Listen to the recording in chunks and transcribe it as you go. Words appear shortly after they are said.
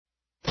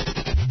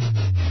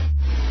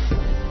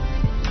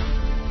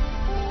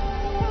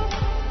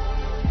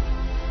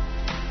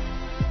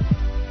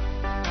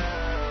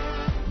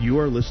You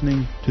are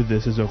listening to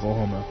This is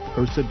Oklahoma,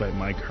 hosted by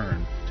Mike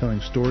Hearn,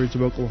 telling stories of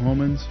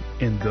Oklahomans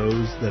and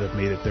those that have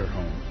made it their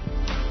home.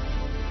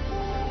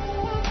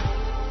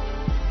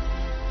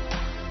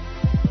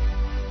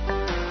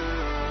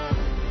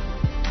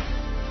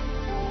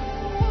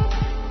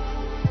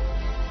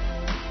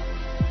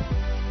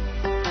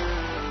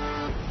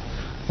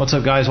 What's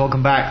up, guys?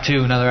 Welcome back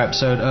to another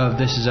episode of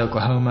This is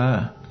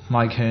Oklahoma.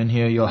 Mike Hearn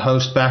here, your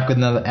host, back with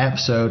another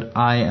episode.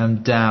 I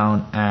am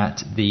down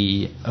at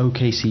the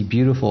OKC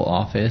Beautiful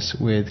office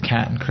with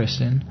Kat and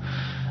Kristen.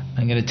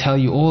 I'm going to tell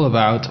you all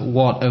about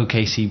what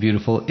OKC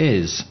Beautiful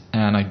is,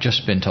 and I've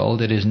just been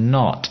told it is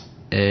not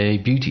a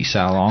beauty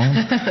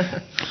salon.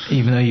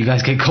 Even though you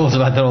guys get calls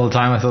about that all the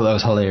time, I thought that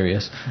was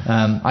hilarious.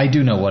 I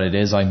do know what it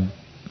is. I've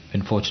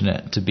been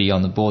fortunate to be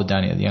on the board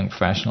down here at the Young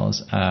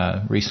Professionals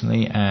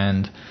recently,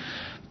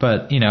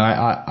 But, you know,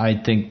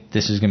 I think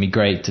this is going to be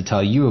great to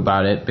tell you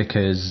about it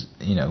because,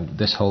 you know,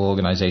 this whole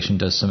organization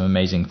does some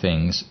amazing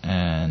things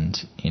and,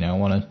 you know, I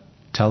want to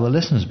tell the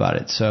listeners about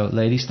it. So,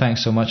 ladies,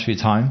 thanks so much for your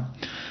time.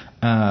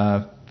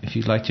 If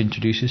you'd like to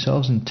introduce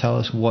yourselves and tell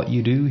us what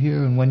you do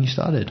here and when you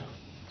started.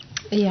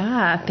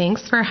 Yeah,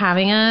 thanks for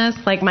having us.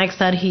 Like Mike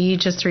said, he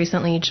just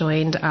recently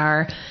joined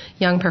our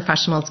Young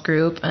Professionals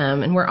group,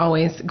 and we're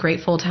always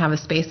grateful to have a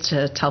space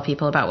to tell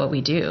people about what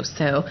we do.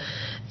 So,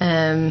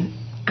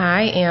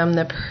 I am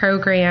the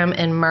program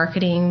and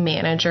marketing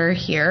manager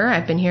here.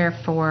 I've been here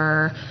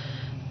for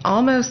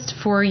almost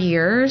 4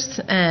 years.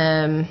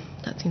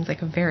 That seems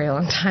like a very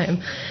long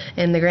time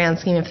in the grand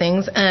scheme of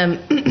things.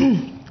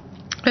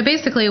 But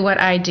basically what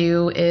I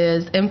do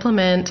is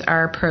implement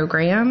our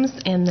programs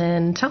and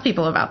then tell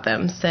people about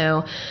them.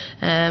 So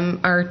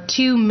our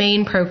two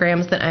main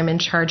programs that I'm in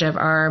charge of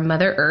are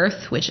Mother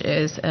Earth, which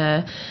is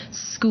a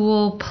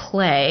school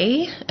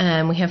play.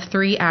 We have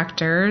 3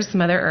 actors,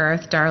 Mother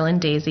Earth, Darlin,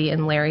 Daisy,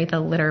 and Larry the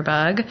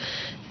Litterbug.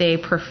 They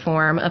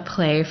perform a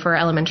play for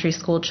elementary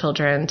school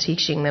children,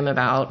 teaching them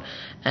about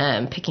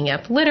picking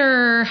up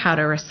litter, how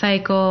to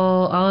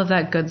recycle, all of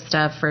that good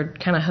stuff. We're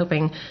kind of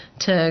hoping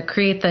to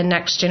create the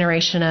next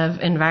generation of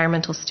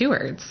environmental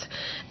stewards.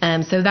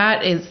 So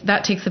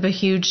that takes up a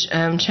huge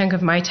chunk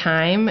of my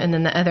time. And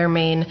then the other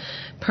main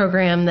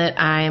program that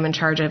I am in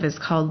charge of is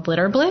called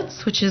Litter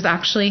Blitz, which is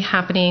actually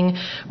happening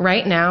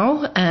right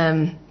now.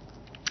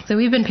 So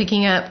we've been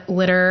picking up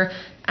litter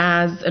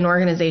as an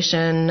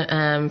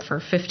organization for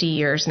 50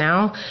 years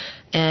now.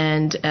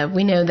 And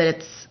we know that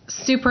it's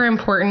super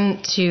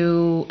important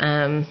to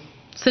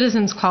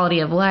citizens' quality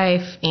of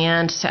life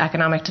and to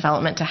economic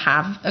development to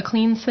have a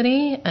clean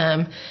city.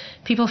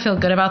 People feel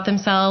good about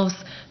themselves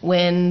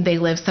when they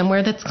live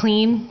somewhere that's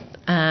clean.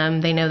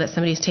 They know that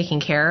somebody's taking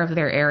care of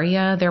their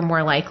area. They're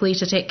more likely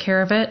to take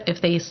care of it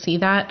if they see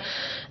that.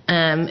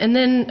 And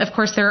then, of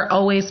course, there are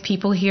always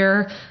people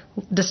here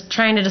just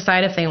trying to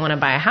decide if they want to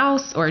buy a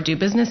house or do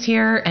business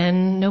here,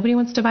 and nobody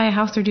wants to buy a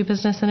house or do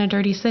business in a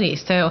dirty city.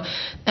 So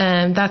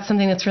that's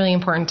something that's really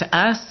important to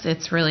us.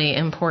 It's really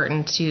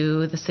important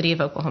to the city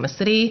of Oklahoma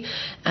City,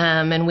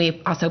 and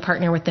we also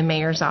partner with the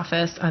mayor's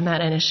office on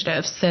that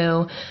initiative.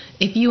 So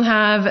if you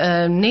have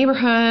a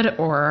neighborhood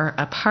or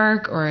a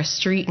park or a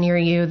street near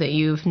you that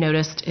you've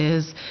noticed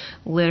is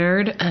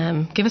littered,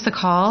 give us a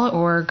call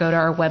or go to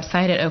our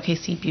website at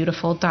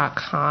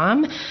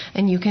okcbeautiful.com,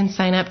 and you can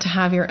sign up to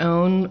have your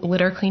own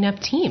litter cleanup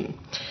team.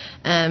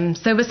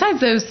 So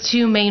besides those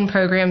 2 main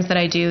programs that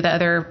I do, the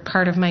other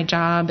part of my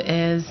job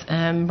is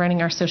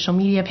running our social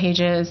media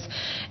pages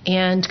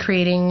and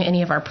creating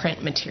any of our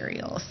print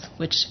materials,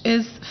 which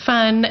is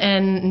fun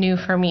and new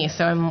for me,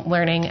 so I'm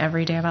learning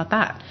every day about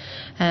that.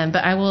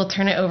 But I will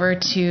turn it over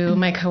to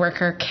my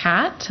coworker,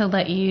 Kat, to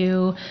let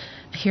you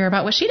hear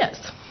about what she does.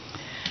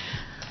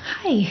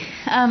 Hi.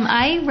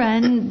 I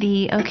run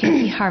the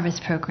OKC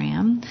Harvest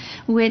Program,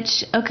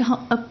 which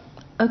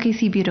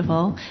OKC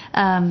Beautiful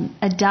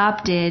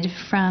adopted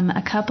from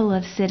a couple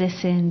of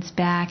citizens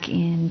back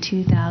in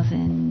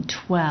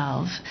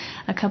 2012.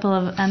 A couple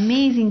of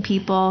amazing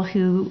people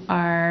who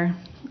are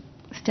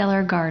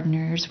stellar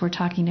gardeners were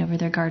talking over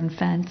their garden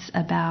fence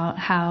about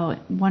how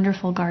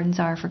wonderful gardens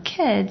are for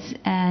kids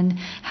and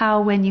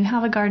how when you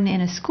have a garden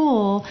in a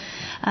school,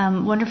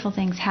 wonderful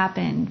things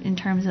happen in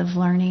terms of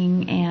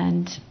learning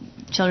and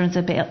children's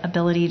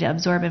ability to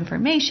absorb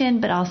information,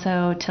 but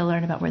also to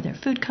learn about where their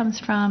food comes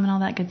from and all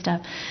that good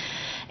stuff.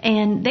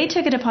 And they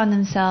took it upon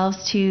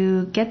themselves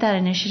to get that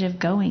initiative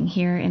going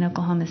here in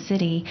Oklahoma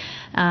City.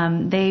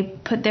 They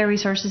put their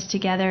resources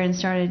together and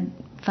started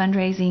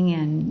fundraising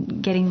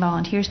and getting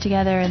volunteers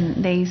together,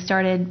 and they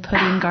started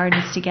putting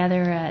gardens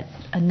together at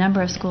a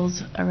number of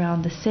schools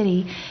around the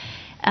city.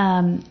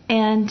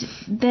 And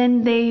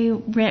then they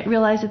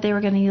realized that they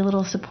were going to need a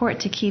little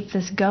support to keep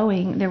this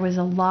going. There was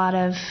a lot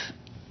of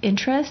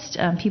interest.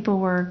 People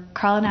were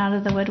crawling out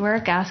of the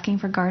woodwork asking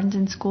for gardens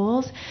in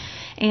schools.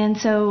 And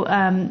so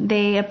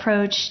they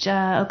approached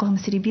Oklahoma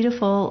City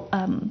Beautiful.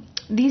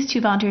 These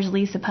 2 volunteers,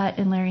 Lisa Putt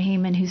and Larry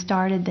Heyman, who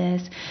started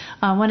this,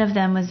 one of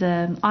them was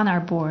on our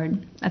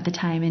board, at the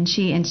time, and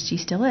she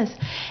still is.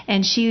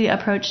 And she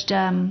approached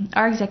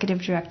our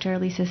executive director,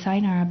 Lisa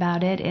Sinar,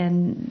 about it,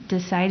 and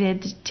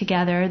decided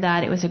together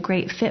that it was a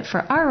great fit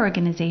for our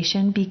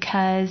organization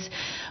because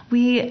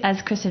we,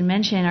 as Kristen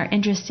mentioned, are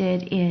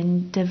interested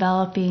in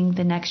developing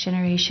the next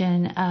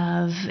generation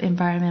of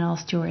environmental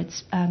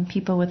stewards,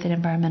 people with an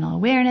environmental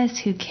awareness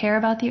who care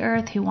about the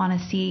earth, who want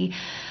to see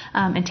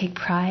and take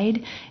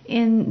pride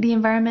in the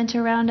environment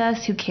around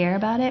us, who care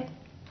about it.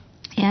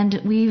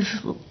 And we've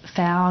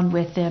found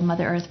with the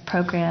Mother Earth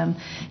program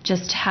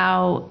just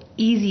how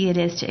easy it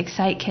is to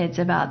excite kids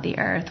about the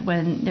earth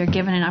when they're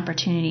given an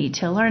opportunity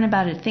to learn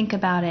about it, think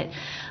about it,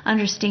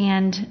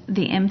 understand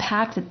the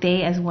impact that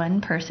they as one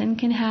person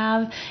can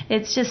have.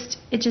 It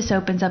just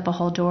opens up a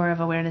whole door of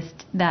awareness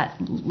that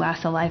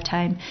lasts a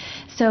lifetime.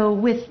 So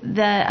with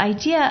the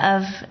idea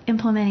of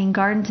implementing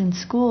gardens in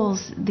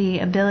schools, the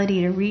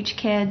ability to reach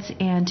kids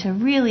and to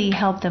really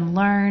help them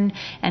learn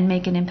and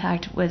make an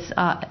impact was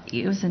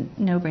it was a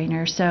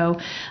no-brainer. So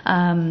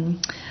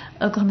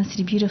Oklahoma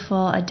City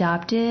Beautiful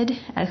adopted,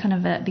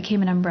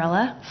 became an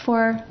umbrella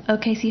for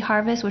OKC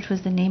Harvest, which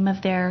was the name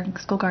of their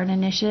school garden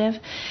initiative.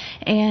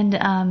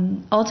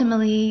 And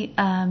ultimately,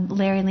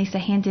 Larry and Lisa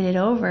handed it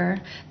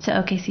over to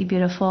OKC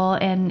Beautiful,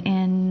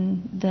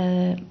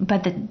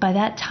 by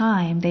that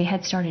time, they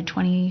had started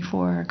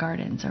 24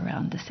 gardens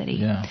around the city.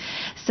 Yeah.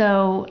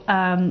 So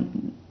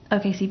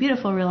OKC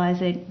Beautiful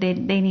realized they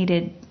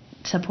needed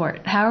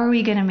support. How are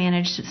we going to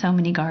manage so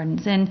many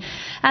gardens? And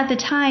at the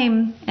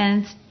time,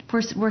 and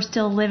we're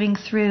still living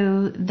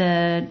through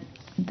the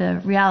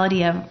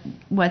reality of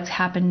what's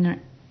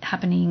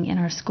happening in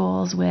our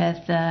schools with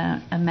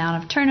the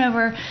amount of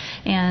turnover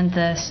and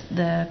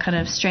the kind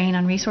of strain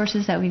on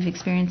resources that we've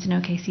experienced in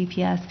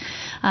OKCPS.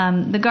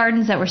 The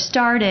gardens that were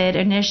started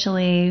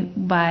initially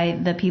by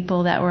the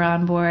people that were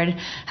on board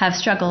have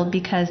struggled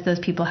because those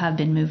people have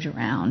been moved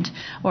around,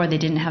 or they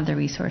didn't have the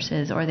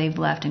resources, or they've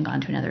left and gone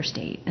to another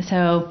state.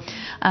 So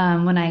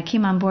when I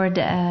came on board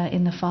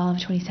in the fall of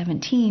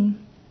 2017,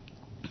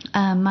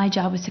 my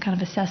job was to kind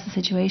of assess the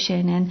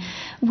situation, and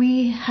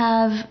we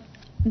have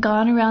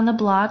gone around the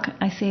block.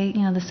 I say,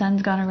 the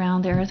sun's gone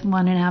around the earth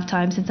 1.5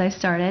 times since I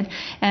started,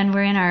 and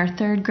we're in our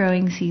third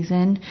growing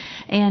season.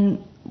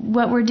 And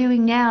what we're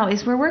doing now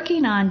is we're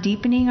working on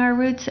deepening our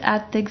roots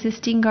at the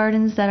existing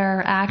gardens that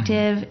are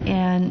active,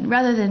 and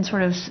rather than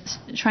sort of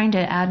trying to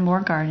add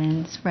more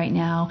gardens right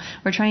now,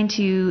 we're trying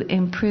to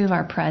improve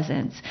our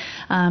presence,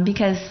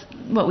 because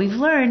what we've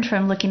learned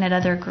from looking at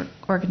other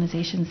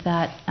organizations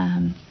that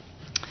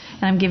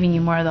and I'm giving you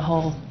more of the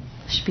whole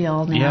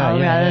spiel now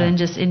rather than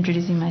just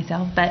introducing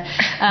myself. But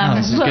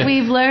what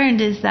we've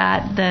learned is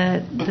that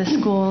the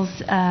schools,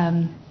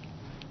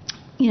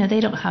 they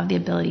don't have the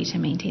ability to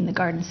maintain the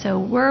garden. So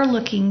we're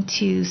looking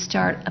to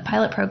start a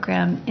pilot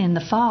program in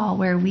the fall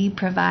where we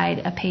provide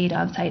a paid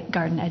on-site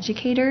garden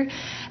educator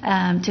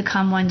to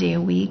come 1 day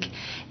a week.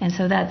 And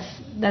so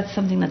that's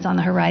something that's on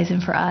the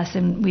horizon for us.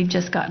 And we've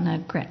just gotten a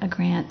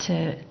grant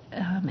to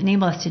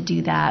enable us to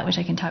do that, which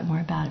I can talk more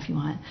about if you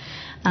want.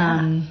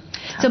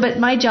 But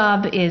my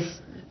job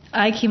is,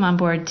 I came on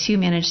board to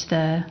manage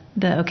the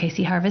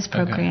OKC Harvest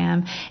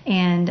program,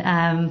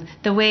 and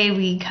the way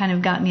we kind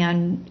of got me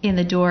in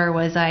the door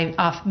was I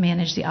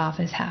manage the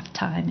office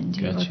half-time and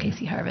do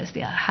OKC Harvest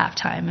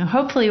half-time. And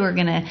hopefully we're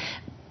going to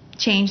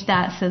change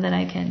that so that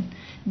I can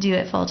do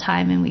it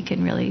full-time and we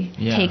can really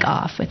take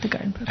off with the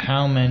garden program.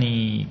 How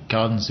many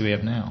gardens do we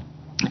have now?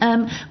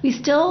 We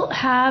still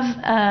have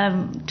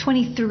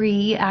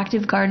 23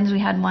 active gardens. We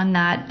had one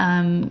that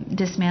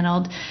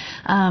dismantled.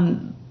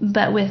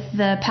 But with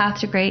the Path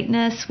to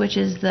Greatness, which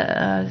is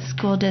the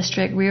school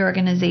district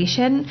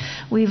reorganization,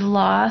 we've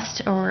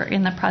lost, or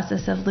in the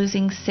process of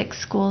losing, 6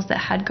 schools that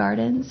had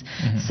gardens.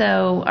 Mm-hmm.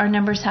 So our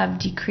numbers have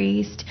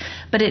decreased.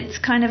 But it's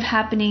kind of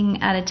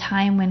happening at a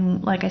time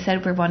when, like I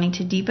said, we're wanting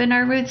to deepen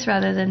our roots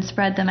rather than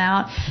spread them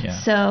out. Yeah.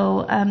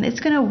 So it's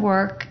going to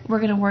work. We're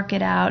going to work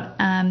it out.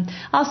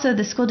 Also,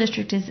 the school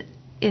district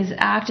is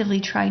actively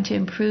trying to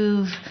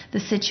improve the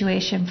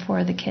situation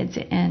for the kids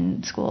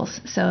in schools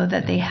so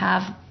that they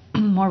have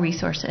more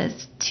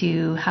resources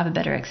to have a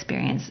better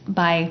experience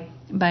by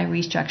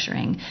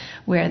restructuring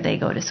where they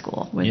go to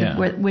school,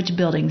 which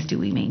buildings do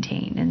we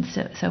maintain, and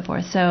so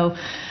forth. So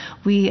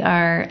we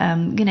are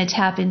going to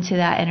tap into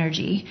that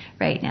energy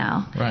right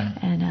now,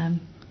 and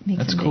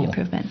make some big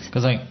improvements.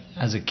 Because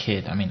as a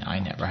kid, I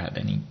never had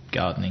any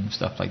gardening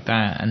stuff like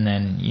that, and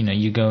then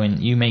you go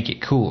and you make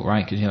it cool,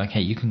 right? Because you're like,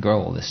 hey, you can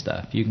grow all this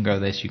stuff, you can grow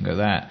this, you can grow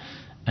that.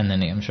 And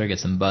then I'm sure it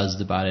gets them buzzed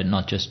about it,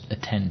 not just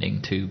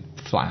attending to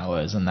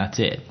flowers and that's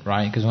it,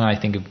 right? Because when I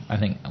think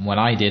what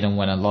I did, and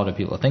when a lot of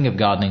people think of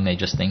gardening, they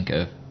just think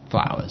of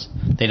flowers.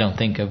 They don't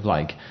think of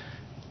I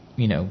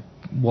can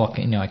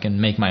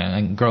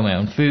grow my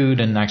own food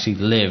and actually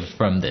live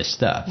from this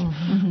stuff.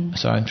 Mm-hmm.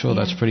 So I'm sure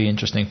that's pretty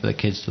interesting for the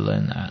kids to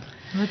learn that.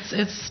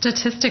 It's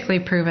statistically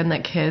proven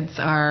that kids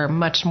are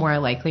much more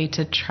likely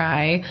to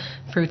try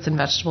fruits and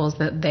vegetables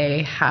that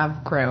they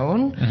have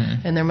grown,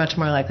 and they're much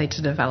more likely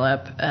to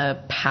develop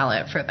a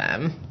palate for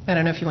them. I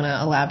don't know if you want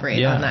to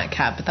elaborate on that,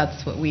 Kat, but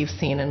that's what we've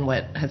seen and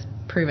what has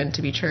proven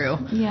to be true.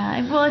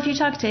 Yeah, well, if you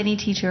talk to any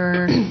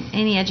teacher or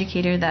any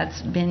educator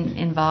that's been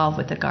involved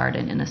with the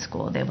garden in a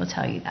school, they will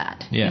tell you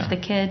that. Yeah. If the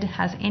kid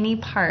has any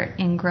part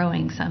in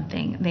growing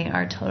something, they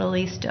are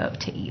totally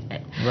stoked to eat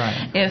it.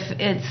 Right. If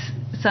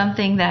it's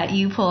something that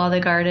you pull out of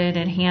the garden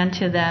and hand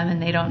to them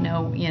and they don't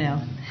know,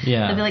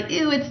 they'll be like,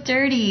 ew, it's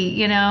dirty,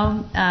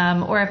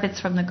 or if it's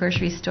from the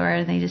grocery store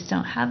and they just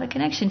don't have a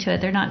connection to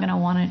it, they're not going to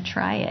want to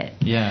try it.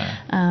 Yeah.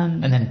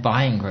 And then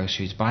buying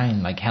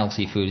like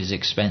healthy food is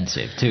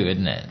expensive too,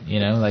 isn't it?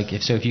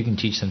 If you can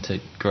teach them to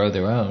grow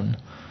their own.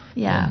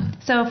 Yeah.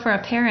 So for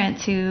a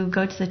parent to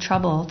go to the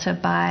trouble to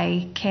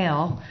buy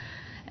kale,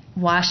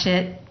 wash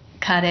it,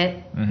 cut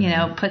it,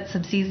 put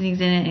some seasonings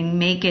in it and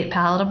make it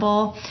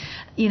palatable,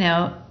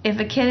 if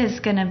a kid is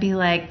going to be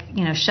like,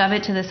 shove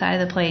it to the side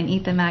of the plate and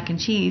eat the mac and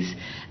cheese,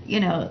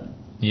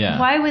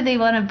 why would they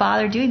want to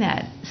bother doing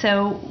that?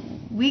 So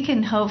we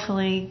can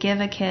hopefully give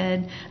a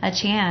kid a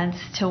chance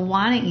to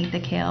want to eat the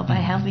kale by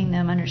helping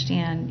them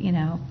understand,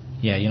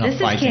 Yeah, you're not this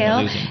fighting is kale,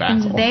 a losing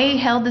battle. and they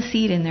held the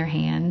seed in their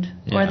hand,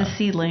 or the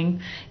seedling.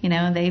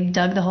 They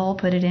dug the hole,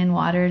 put it in,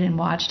 watered, and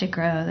watched it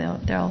grow.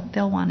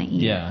 They'll want to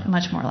eat.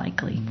 Much more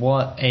likely.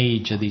 What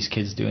age are these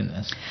kids doing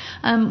this?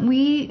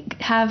 We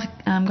have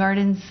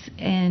gardens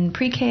in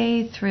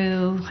pre-K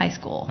through high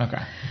school.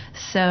 Okay.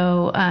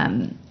 So,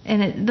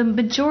 the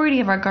majority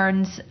of our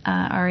gardens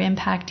are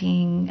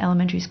impacting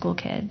elementary school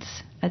kids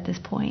at this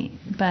point,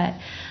 but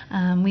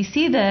we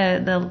see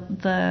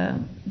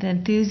the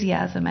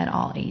enthusiasm at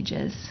all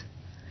ages,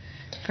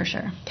 for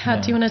sure.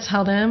 Kat, do you want to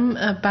tell them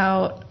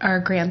about our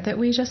grant that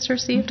we just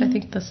received? I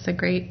think this is a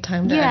great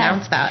time to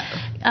announce that.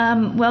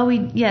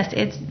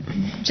 It's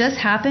just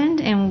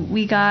happened, and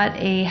we got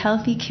a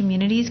Healthy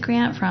Communities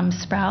grant from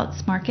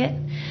Sprouts Market.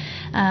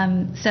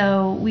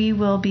 So we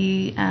will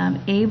be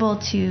able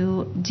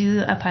to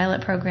do a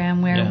pilot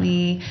program where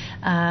we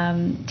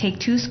take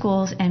 2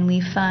 schools and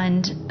we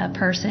fund a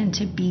person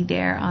to be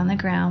there on the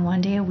ground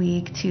 1 day a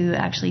week to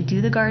actually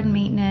do the garden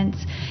maintenance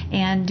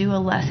and do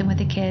a lesson with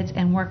the kids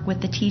and work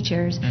with the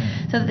teachers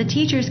so that the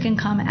teachers can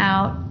come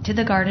out to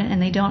the garden and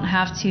they don't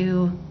have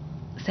to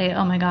say,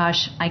 oh my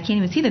gosh, I can't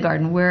even see the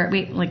garden.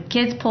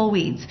 Kids pull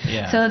weeds.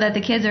 So that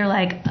the kids are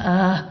like,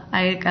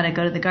 I gotta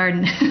go to the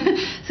garden.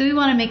 So we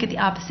want to make it the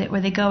opposite,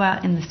 where they go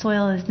out and the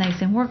soil is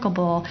nice and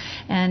workable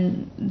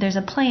and there's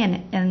a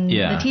plan, and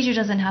the teacher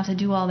doesn't have to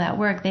do all that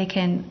work. They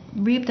can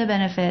reap the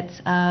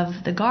benefits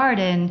of the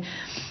garden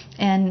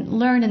and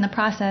learn in the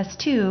process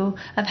too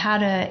of how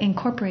to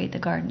incorporate the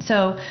garden.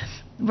 So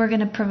we're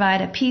going to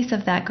provide a piece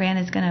of that grant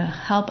is going to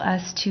help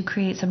us to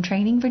create some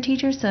training for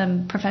teachers,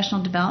 some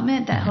professional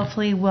development that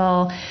hopefully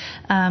will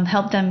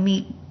help them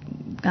meet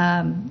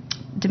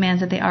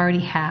demands that they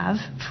already have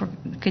for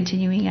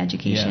continuing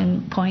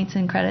education points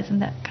and credits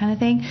and that kind of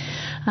thing.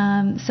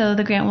 So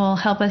the grant will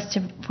help us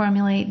to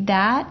formulate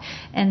that,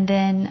 and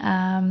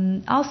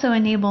then also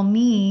enable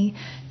me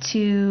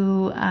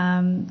to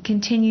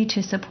continue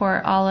to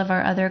support all of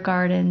our other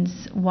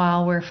gardens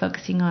while we're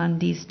focusing on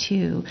these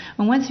 2.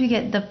 And once we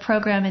get the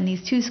program in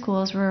these 2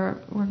 schools, we're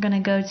going to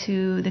go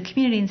to the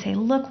community and say,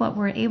 look what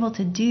we're able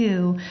to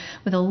do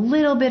with a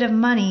little bit of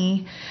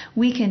money.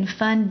 We can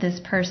fund this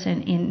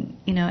person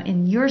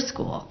in your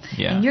school,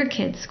 in your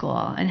kid's school,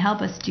 and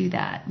help us do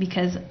that.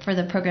 Because for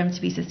the program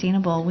to be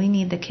sustainable, we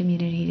need the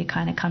community to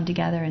kind of come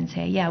together and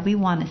say, yeah, we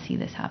want to see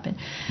this happen.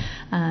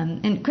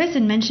 And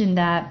Kristen mentioned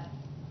that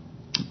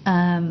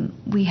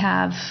we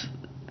have,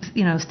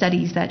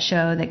 studies that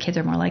show that kids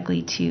are more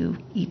likely to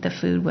eat the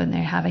food when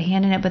they have a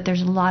hand in it, but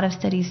there's a lot of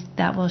studies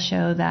that will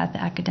show that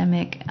the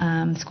academic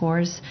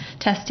scores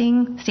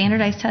testing,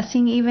 standardized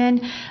testing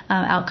even,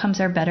 outcomes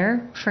are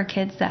better for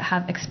kids that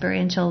have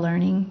experiential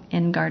learning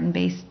in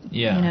garden-based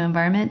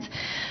environments.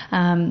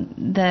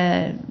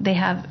 They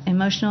have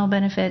emotional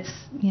benefits,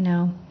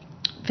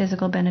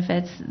 physical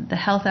benefits, the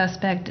health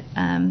aspect.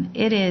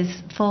 It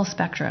is full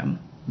spectrum.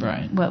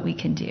 Right. What we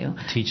can do.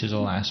 Teaches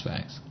all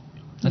aspects.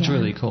 That's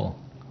really cool.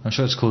 I'm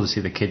sure it's cool to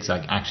see the kids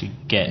actually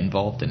get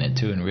involved in it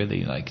too and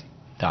really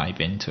dive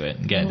into it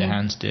and get their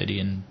hands dirty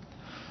and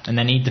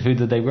then eat the food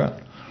that they grow.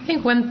 I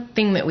think one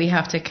thing that we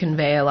have to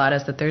convey a lot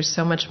is that there's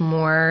so much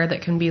more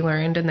that can be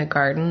learned in the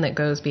garden that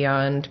goes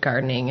beyond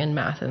gardening and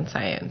math and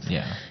science.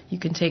 Yeah. You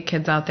can take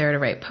kids out there to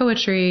write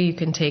poetry. You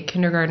can take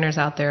kindergartners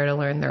out there to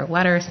learn their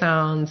letter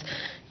sounds.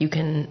 You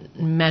can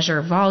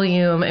measure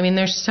volume. I mean,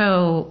 there's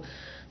so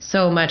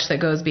much that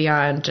goes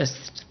beyond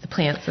just the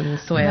plants and the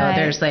soil. Right.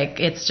 There's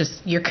it's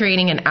just, you're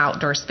creating an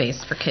outdoor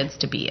space for kids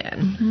to be in.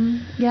 Mm-hmm.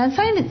 Yeah,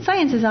 and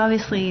science is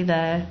obviously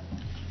the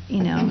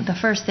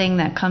first thing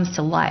that comes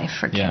to life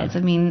for kids.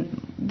 Yeah. I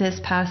mean, this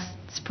past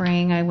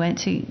spring I went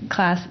to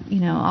class,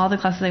 all the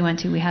classes I went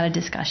to, we had a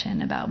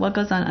discussion about what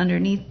goes on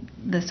underneath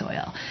the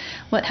soil.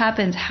 What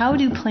happens? How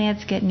do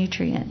plants get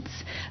nutrients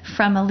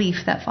from a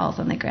leaf that falls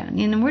on the ground?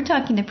 And we're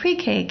talking to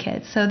pre-K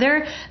kids, so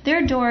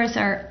their doors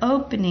are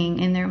opening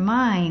in their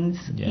minds,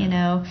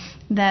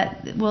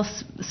 that will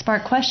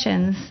spark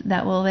questions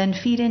that will then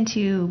feed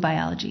into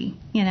biology,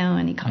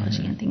 and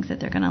ecology and things that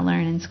they're going to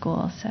learn in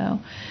school. So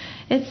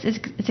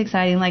it's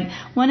exciting. Like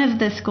one of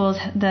the schools,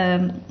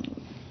 the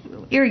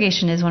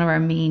irrigation is one of our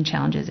main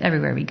challenges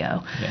everywhere we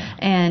go,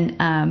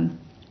 and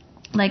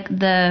like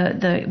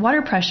the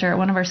water pressure at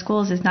one of our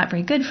schools is not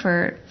very good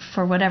for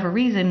whatever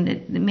reason.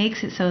 It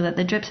makes it so that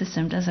the drip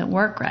system doesn't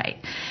work right.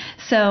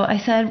 So I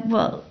said,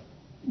 well,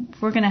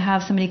 we're going to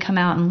have somebody come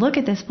out and look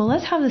at this. Well,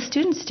 let's have the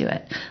students do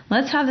it.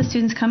 Let's have the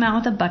students come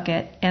out with a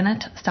bucket and a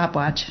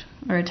stopwatch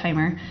or a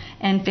timer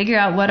and figure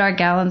out what our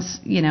gallons,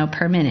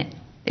 per minute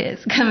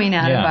is coming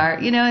out of our,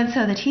 and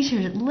so the teacher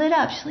lit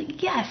up. She's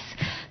like, yes,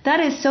 that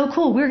is so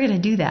cool. We're going to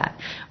do that.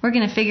 We're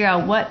going to figure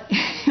out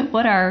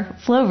what our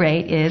flow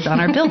rate is on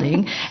our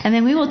building, and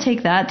then we will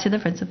take that to the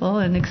principal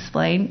and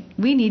explain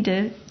we need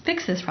to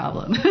fix this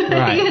problem.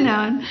 Right.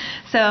 And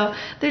so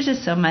there's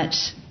just so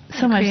much.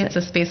 Creates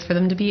a space for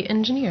them to be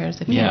engineers,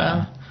 if you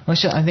will. Well,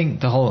 so I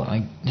think the whole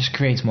just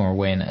creates more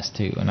awareness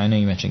too. And I know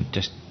you mentioned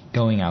just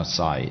going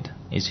outside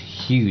is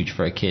huge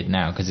for a kid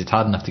now because it's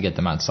hard enough to get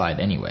them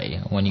outside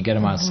anyway. When you get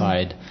them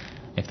outside,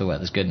 if the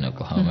weather's good in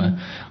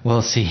Oklahoma,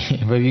 we'll see.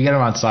 But if you get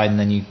them outside and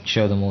then you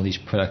show them all these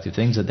productive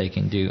things that they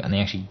can do, and they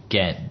actually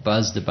get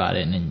buzzed about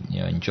it and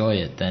enjoy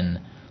it, then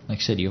like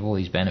I said, you have all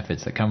these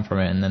benefits that come from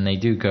it, and then they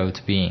do go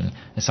to being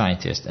a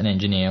scientist, an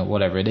engineer,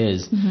 whatever it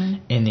is,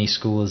 in these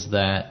schools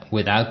that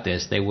without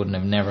this they wouldn't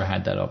have never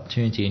had that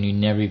opportunity, and you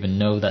never even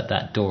know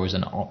that door is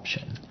an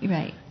option.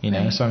 Right.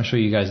 So I'm sure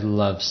you guys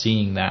love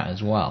seeing that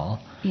as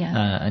well.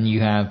 Yeah. And you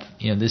have,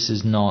 this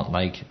is not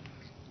like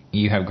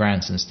you have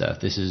grants and stuff.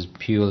 This is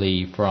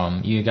purely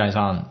from, you guys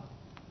aren't,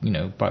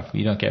 but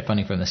you don't get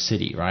funding from the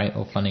city, right?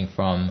 Or funding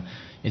from,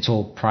 it's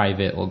all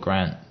private or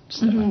grant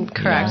stuff.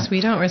 Correct.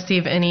 We don't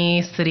receive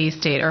any city,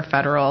 state, or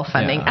federal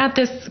funding at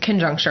this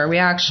conjuncture. We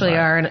actually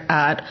are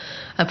at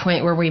a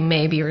point where we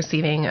may be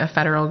receiving a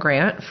federal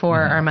grant for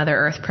our Mother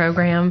Earth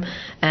program,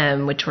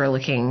 which we're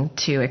looking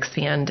to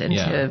expand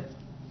into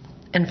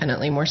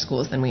infinitely more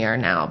schools than we are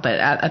now. But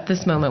at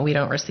this moment, we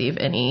don't receive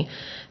any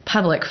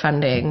public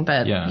funding,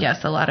 but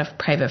yes, a lot of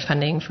private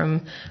funding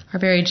from our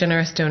very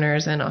generous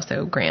donors and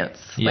also grants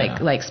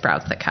like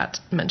Sprouts that Kat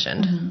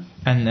mentioned.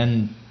 And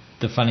then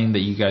the funding that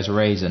you guys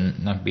raise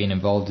and not being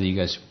involved with you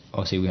guys,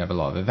 obviously we have a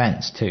lot of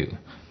events too.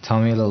 Tell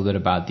me a little bit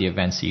about the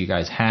events that you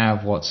guys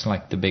have. What's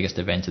like the biggest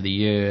event of the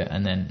year?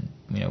 And then,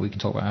 we can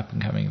talk about up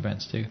and coming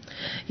events too.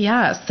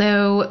 Yeah.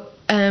 So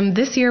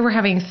this year we're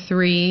having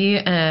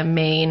 3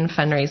 main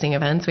fundraising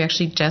events. We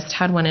actually just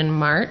had one in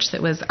March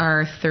that was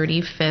our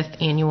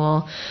 35th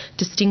annual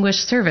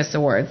Distinguished Service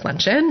Awards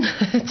luncheon.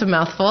 It's a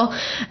mouthful.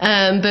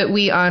 But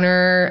we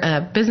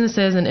honor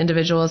businesses and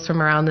individuals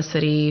from around the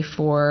city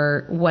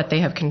for what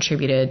they have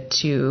contributed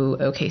to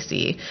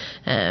OKC,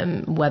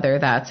 whether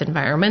that's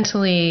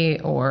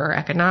environmentally or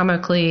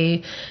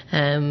economically.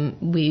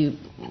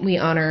 We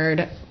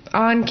honored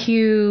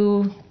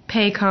OnCue,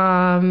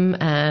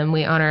 Paycom,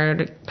 we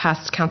honored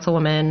past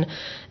councilwoman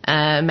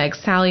Meg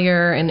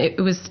Salyer, and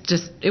it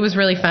was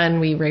really fun.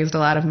 We raised a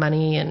lot of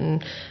money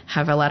and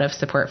have a lot of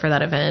support for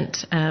that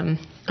event.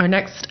 Our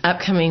next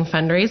upcoming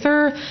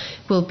fundraiser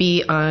will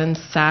be on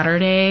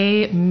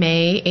Saturday,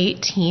 May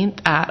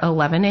 18th at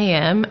 11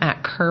 a.m.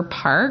 at Kerr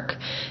Park.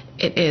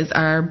 It is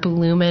our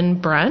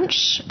Bloomin'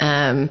 Brunch.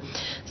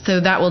 So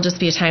that will just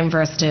be a time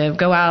for us to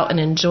go out and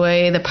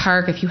enjoy the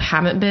park. If you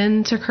haven't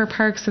been to Kerr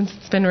Park since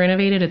it's been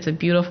renovated, it's a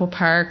beautiful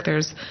park.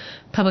 There's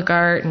public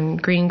art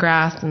and green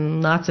grass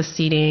and lots of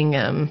seating.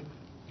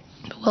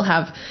 We'll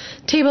have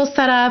tables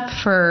set up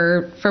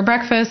for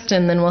breakfast,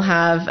 and then we'll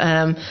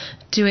have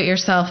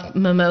do-it-yourself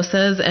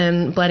mimosas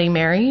and Bloody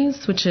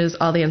Marys, which is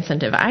all the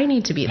incentive I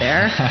need to be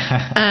there.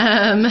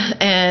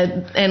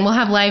 And we'll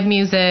have live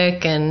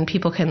music, and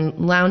people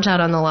can lounge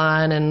out on the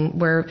lawn, and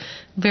we're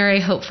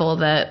very hopeful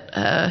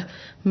that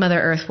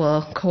Mother Earth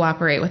will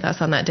cooperate with us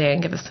on that day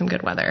and give us some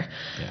good weather.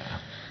 Yeah.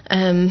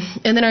 And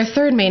then our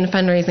third main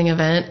fundraising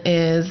event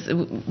is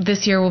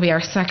this year will be our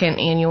 2nd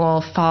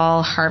annual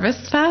Fall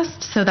Harvest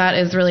Fest. So that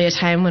is really a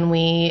time when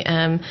we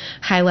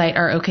highlight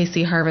our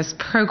OKC Harvest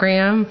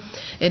program.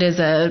 It is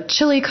a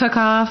chili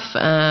cook-off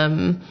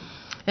and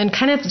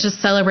kind of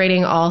just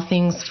celebrating all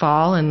things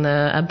fall and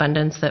the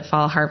abundance that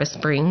fall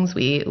harvest brings.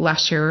 We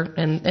last year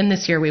and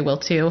this year we will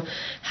too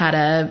had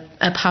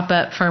a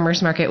pop-up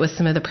farmers market with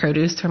some of the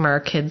produce from our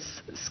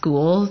kids'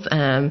 schools.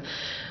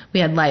 We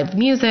had live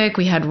music.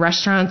 We had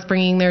restaurants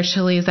bringing their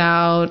chilies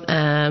out,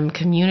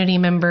 community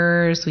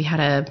members. We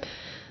had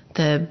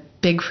the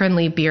Big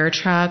Friendly beer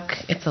truck.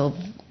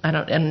 I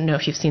don't know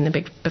if you've seen the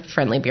Big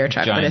Friendly beer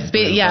truck, but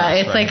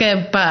it's like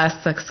a bus,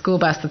 a school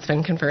bus that's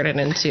been converted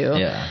into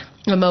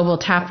a mobile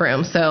tap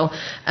room. So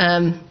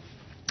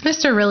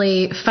Just a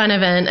really fun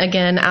event,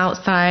 again,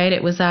 outside.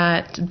 It was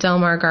at Del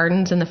Mar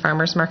Gardens in the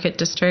Farmers Market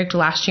District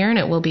last year, and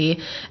it will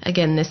be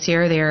again this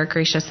year. They are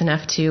gracious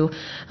enough to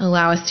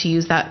allow us to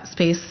use that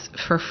space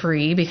for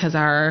free because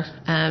our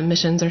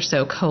missions are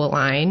so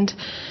co-aligned.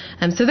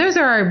 So those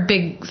are our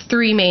big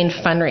 3 main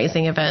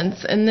fundraising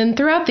events. And then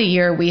throughout the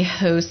year, we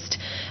host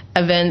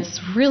events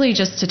really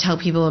just to tell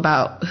people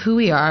about who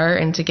we are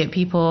and to get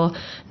people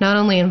not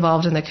only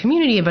involved in the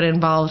community, but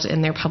involved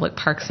in their public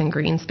parks and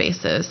green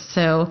spaces.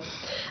 So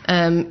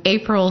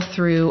April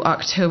through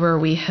October,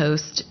 we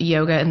host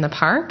Yoga in the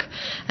Park.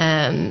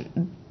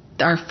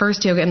 Our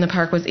first Yoga in the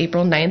Park was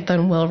April 9th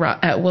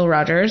at Will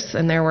Rogers,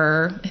 and there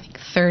were, I think,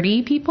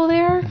 30 people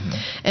there. Mm-hmm.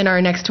 And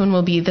our next one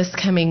will be this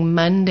coming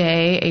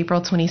Monday,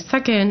 April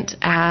 22nd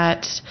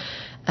at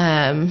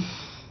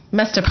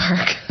Mesta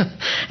Park.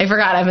 I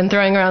forgot. I've been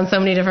throwing around so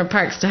many different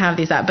parks to have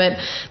these at. But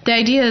the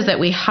idea is that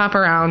we hop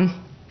around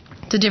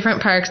to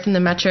different parks in the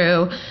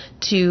metro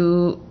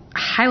to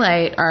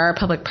highlight our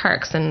public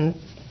parks and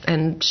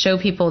show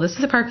people this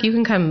is a park you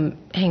can come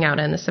hang out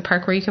in. This is a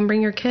park where you can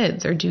bring your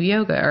kids or do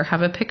yoga or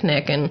have a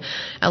picnic. And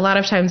a lot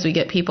of times we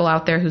get people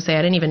out there who say,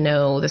 I didn't even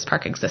know this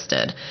park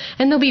existed.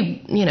 And there'll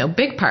be,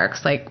 big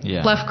parks like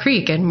Bluff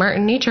Creek and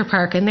Martin Nature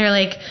Park. And they're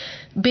like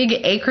big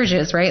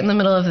acreages right in the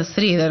middle of the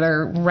city that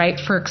are ripe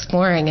for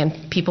exploring.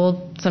 And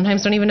people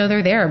sometimes don't even know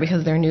they're there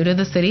because they're new to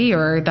the city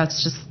or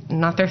that's just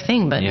not their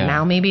thing. But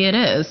now maybe it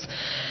is.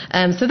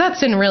 So that's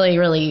been really,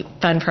 really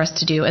fun for us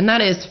to do. And that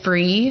is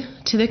free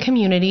to the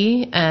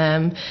community.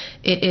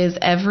 It is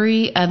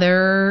every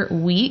other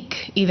week,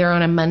 either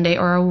on a Monday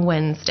or a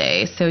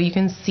Wednesday. So you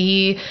can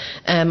see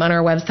on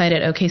our website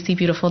at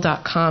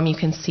okcbeautiful.com, you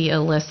can see a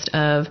list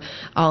of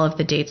all of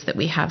the dates that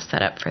we have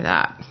set up for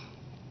that.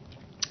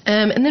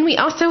 And then we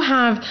also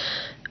have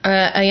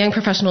a young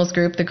professionals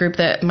group, the group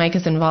that Mike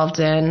is involved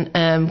in.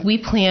 We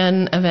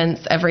plan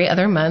events every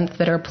other month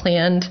that are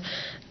planned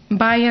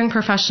by young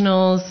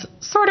professionals,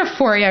 sort of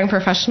for young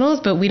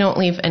professionals, but we don't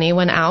leave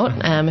anyone out.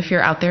 If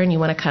you're out there and you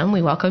want to come,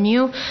 we welcome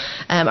you.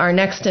 Our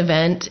next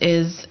event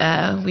is,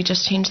 we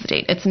just changed the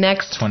date. It's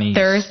next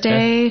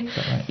Thursday.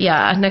 Right?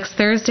 Yeah, next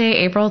Thursday,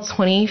 April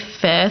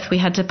 25th. We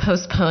had to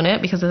postpone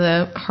it because of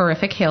the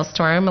horrific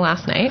hailstorm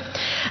last night.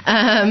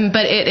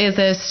 But it is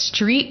a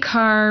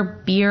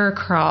streetcar beer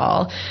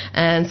crawl.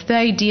 And so the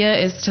idea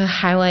is to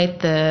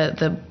highlight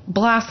the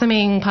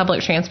blossoming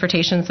public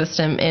transportation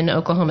system in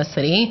Oklahoma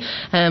City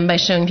by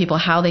showing people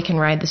how they can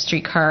ride the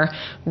streetcar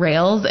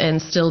rails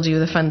and still do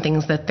the fun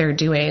things that they're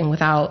doing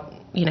without,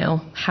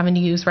 having to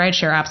use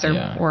rideshare apps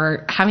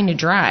or having to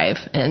drive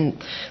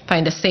and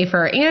find a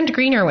safer and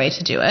greener way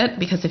to do it.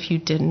 Because if you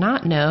did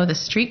not know, the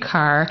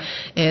streetcar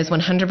is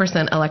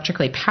 100%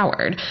 electrically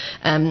powered.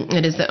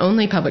 It is the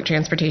only public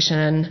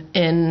transportation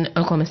in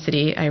Oklahoma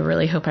City, I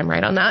really hope I'm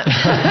right on that,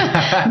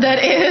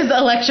 that is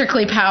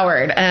electrically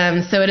powered.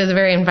 So it is a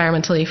very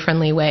environmentally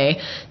friendly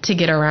way to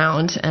get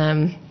around.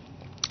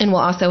 And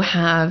we'll also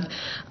have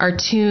our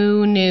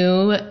 2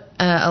 new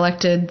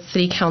elected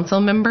city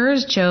council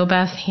members, Jo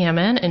Beth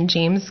Hammond and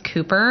James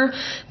Cooper.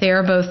 They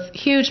are both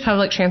huge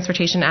public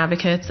transportation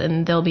advocates,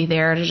 and they'll be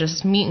there to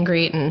just meet and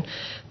greet and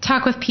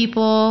talk with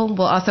people.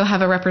 We'll also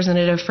have a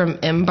representative from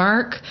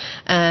Embark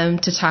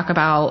to talk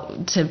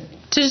about,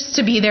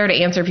 to be there to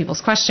answer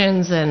people's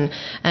questions and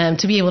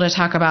to be able to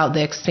talk about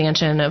the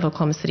expansion of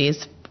Oklahoma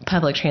City's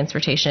public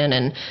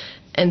transportation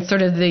and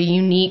sort of the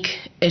unique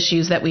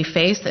issues that we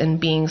face in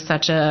being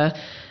such a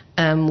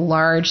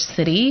large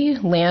city,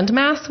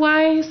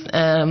 landmass-wise.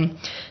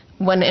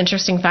 One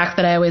interesting fact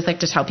that I always like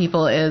to tell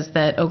people is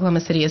that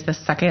Oklahoma City is the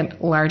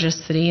 2nd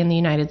largest city in the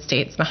United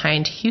States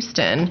behind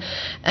Houston,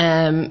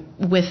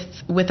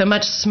 with a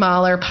much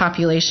smaller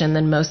population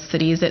than most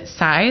cities its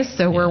size.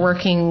 So we're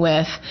working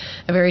with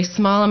a very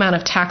small amount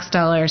of tax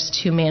dollars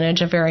to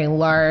manage a very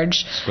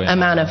large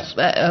amount of,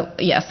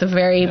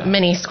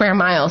 many square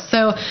miles.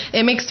 So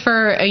it makes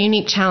for a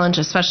unique challenge,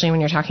 especially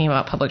when you're talking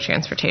about public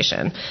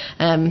transportation.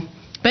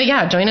 But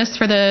yeah, join us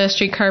for the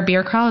streetcar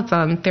beer crawl. It's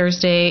on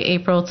Thursday,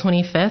 April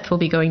 25th.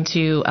 We'll be going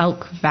to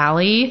Elk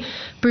Valley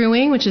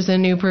Brewing, which is a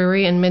new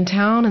brewery in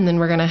Midtown, and then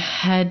we're going to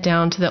head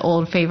down to the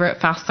old favorite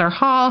Fassler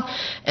Hall,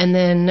 and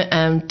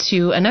then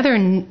to another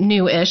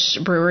new-ish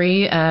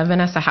brewery,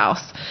 Vanessa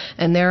House.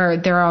 And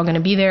they're all going to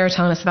be there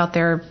telling us about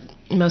their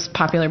most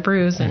popular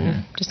brews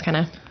and just kind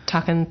of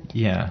talking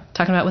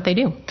about what they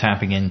do.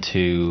 Tapping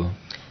into...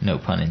 No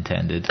pun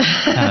intended.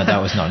 That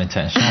was not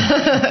intentional.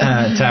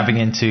 Tapping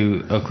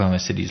into Oklahoma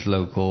City's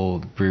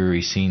local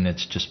brewery scene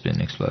that's just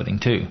been exploding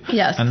too.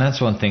 Yes. And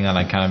that's one thing that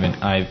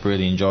I've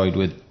really enjoyed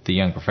with the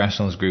Young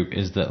Professionals group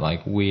is that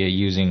we are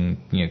using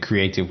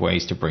creative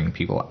ways to bring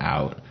people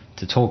out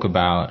to talk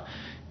about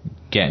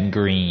getting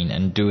green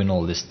and doing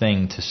all this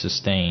thing to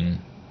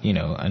sustain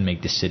and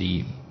make the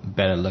city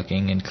better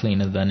looking and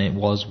cleaner than it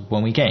was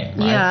when we came,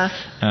 right?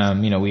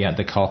 Yeah. We had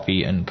the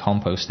coffee and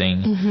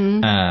composting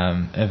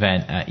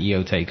event at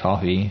EOTE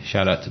Coffee.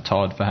 Shout out to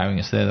Todd for having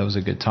us there. That was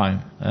a good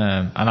time.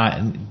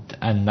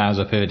 And that was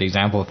a perfect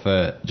example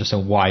for just a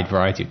wide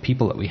variety of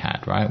people that we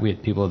had, right? We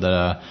had people that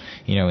are,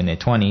 in their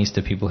 20s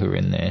to people who are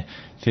in their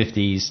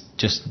 50s,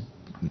 just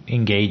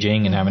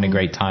engaging and having a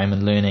great time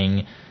and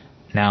learning.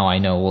 Now I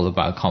know all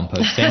about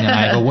composting, and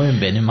I have a worm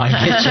bin in my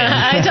kitchen.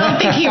 I don't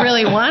think he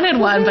really wanted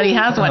one, but he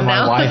has one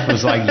now. My wife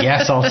was like,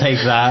 yes, I'll take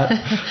that.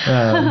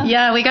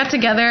 Yeah, we got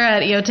together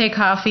at EOTE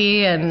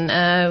Coffee,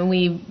 and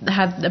we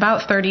had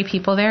about 30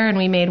 people there, and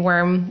we made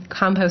worm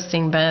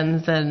composting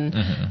bins and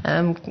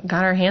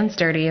got our hands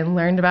dirty and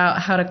learned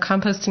about how to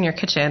compost in your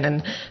kitchen.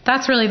 And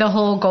that's really the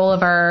whole goal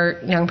of our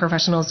Young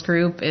Professionals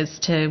group, is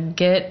to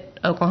get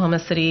Oklahoma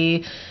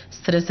City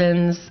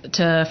citizens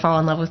to fall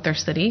in love with their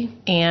city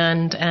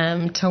and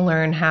to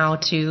learn how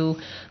to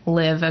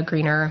live a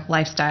greener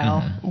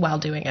lifestyle while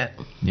doing it.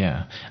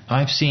 Yeah.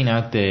 I've seen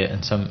out there,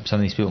 and some of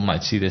these people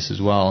might see this as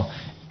well,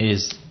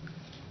 is,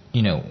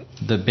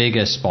 the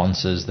bigger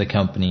sponsors, the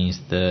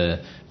companies,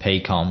 the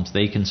Paycoms,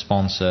 they can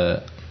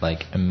sponsor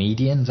like a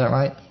median. Is that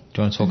right?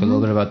 Do you want to talk a little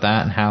bit about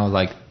that and how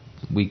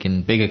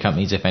bigger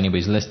companies, if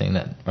anybody's listening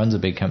that runs a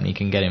big company,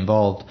 can get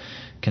involved,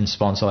 can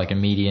sponsor like a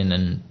median,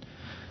 and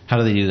how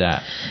do they do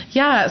that?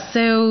 Yeah,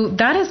 so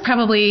that is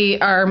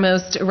probably our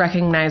most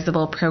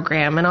recognizable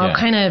program, and I'll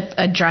kind of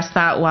address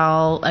that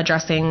while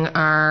addressing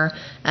our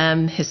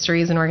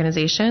history as an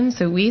organization.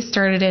 So we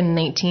started in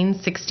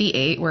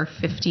 1968. We're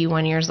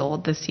 51 years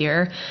old this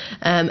year,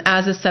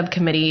 as a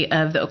subcommittee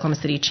of the Oklahoma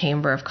City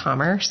Chamber of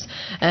Commerce,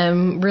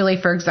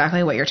 really for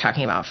exactly what you're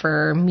talking about,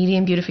 for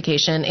median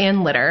beautification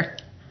and litter.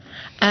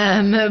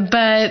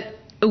 But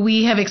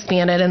we have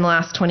expanded in the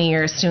last 20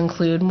 years to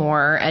include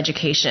more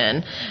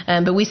education,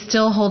 but we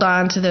still hold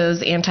on to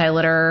those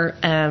anti-litter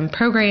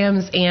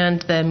programs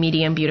and the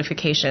median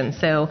beautification.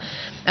 So,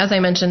 as I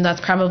mentioned, that's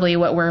probably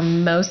what we're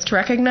most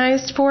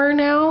recognized for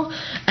now.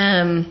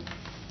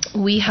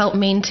 We help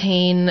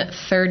maintain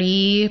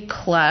 30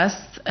 plus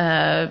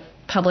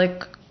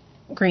public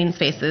green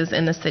spaces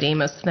in the city.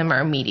 Most of them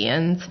are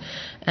medians.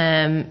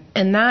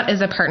 And that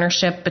is a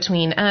partnership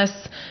between us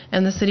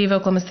and the city of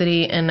Oklahoma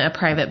City and a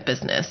private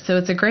business. So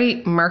it's a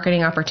great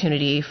marketing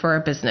opportunity for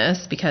a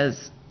business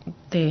because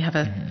they have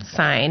a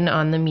sign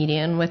on the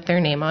median with their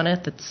name on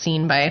it that's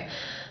seen by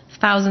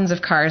thousands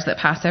of cars that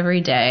pass every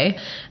day.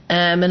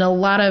 And a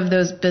lot of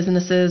those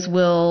businesses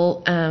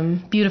will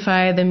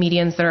beautify the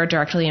medians that are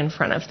directly in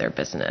front of their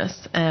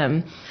business.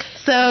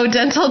 So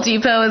Dental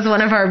Depot is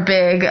one of our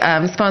big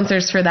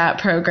sponsors for that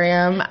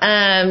program.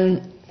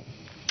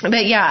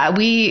 But yeah,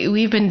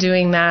 we've been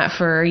doing that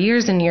for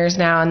years and years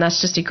now, and that's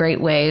just a great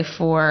way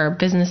for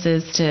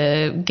businesses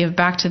to give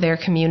back to their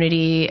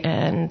community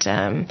and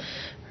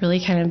really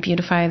kind of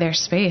beautify their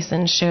space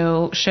and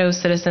show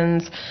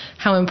citizens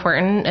how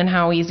important and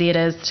how easy it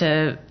is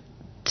to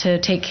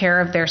take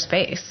care of their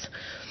space.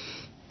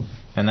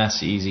 And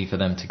that's easy for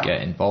them to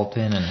get involved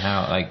in, and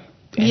how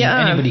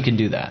anybody can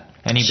do that.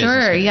 Any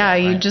sure, yeah.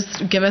 Right? You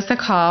just give us a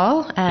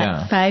call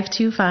at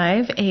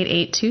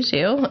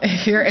 525-8822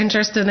 if you're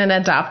interested in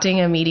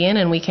adopting a median,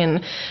 and we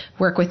can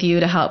work with you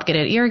to help get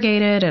it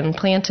irrigated and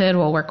planted.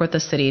 We'll work with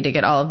the city to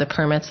get all of the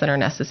permits that are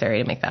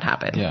necessary to make that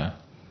happen. Yeah,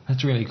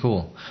 that's really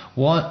cool.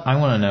 I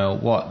want to know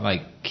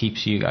what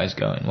keeps you guys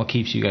going. What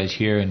keeps you guys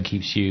here and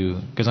keeps you,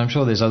 because I'm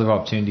sure there's other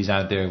opportunities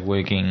out there,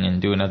 working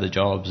and doing other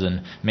jobs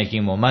and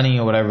making more money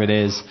or whatever it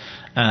is.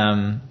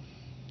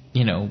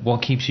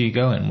 What keeps you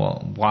going?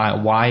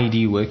 Why do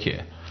you work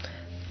here?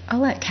 I'll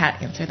let Kat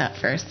answer that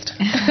first.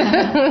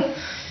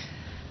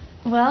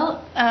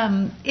 Well,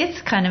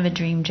 it's kind of a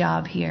dream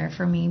job here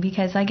for me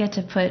because I get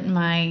to put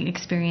my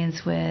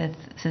experience with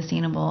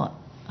sustainable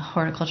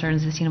horticulture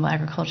and sustainable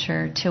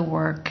agriculture to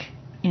work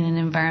in an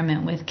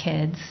environment with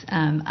kids.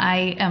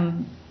 I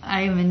am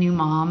a new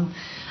mom.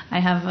 I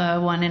have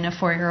a 1 and a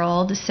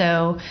 4-year-old.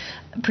 So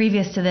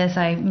previous to this,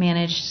 I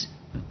managed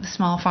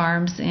small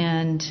farms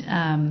and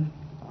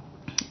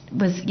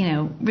was,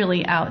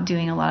 really out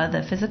doing a lot of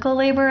the physical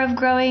labor of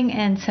growing.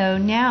 And so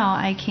now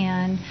I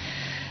can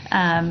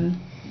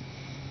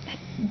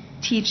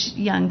teach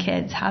young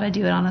kids how to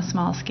do it on a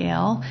small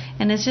scale.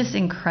 And it's just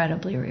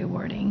incredibly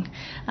rewarding.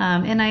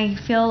 And I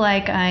feel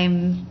like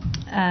I'm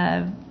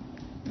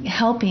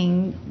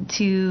helping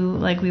to,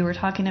 like we were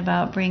talking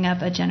about, bring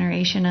up a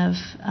generation of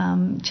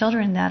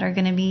children that are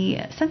going to be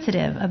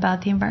sensitive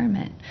about the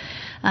environment.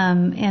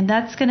 And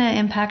that's going to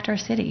impact our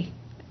city,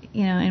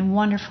 in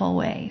wonderful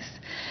ways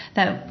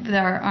that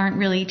aren't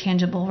really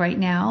tangible right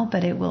now,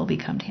 but it will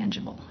become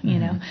tangible,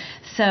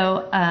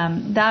 So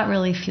that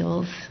really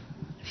fuels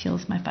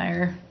my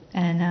fire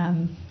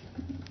and,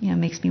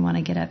 makes me want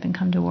to get up and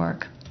come to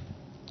work.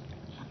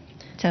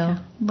 So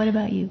what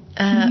about you?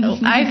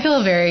 I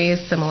feel very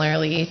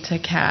similarly to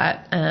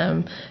Kat,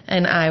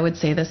 and I would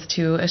say this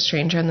to a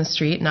stranger in the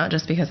street, not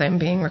just because I'm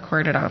being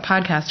recorded on a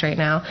podcast right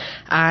now.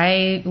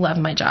 I love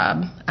my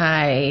job.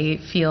 I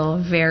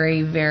feel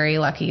very, very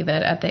lucky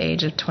that at the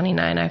age of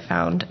 29 I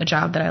found a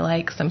job that I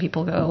like. Some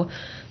people go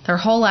their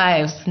whole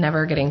lives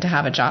never getting to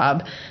have a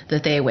job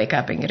that they wake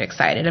up and get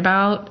excited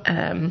about,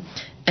 and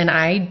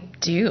I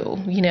do.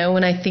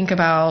 When I think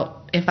about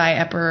if I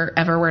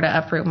ever were to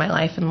uproot my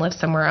life and live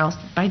somewhere else,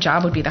 my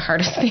job would be the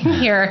hardest thing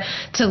here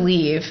to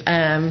leave.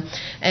 And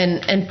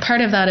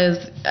part of that is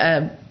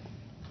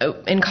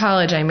in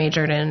college I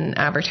majored in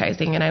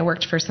advertising, and I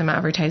worked for some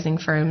advertising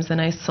firms, and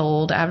I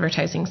sold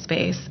advertising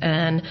space,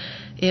 and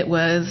it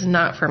was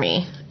not for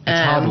me. It's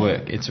hard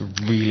work. It's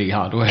really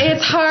hard work.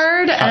 It's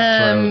hard.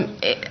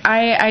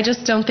 I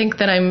just don't think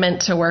that I'm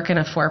meant to work in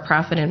a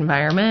for-profit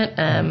environment.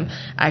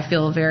 I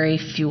feel very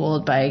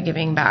fueled by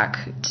giving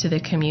back to the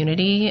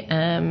community,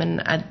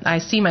 and I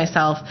see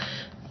myself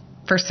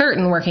for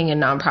certain working in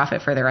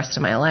nonprofit for the rest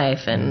of my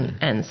life,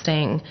 and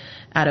staying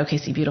at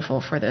OKC Beautiful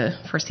for the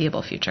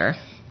foreseeable future.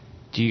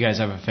 Do you guys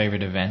have a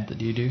favorite event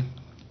that you do?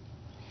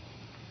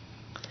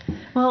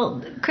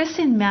 Well,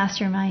 Kristen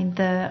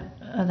masterminded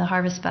the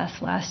Harvest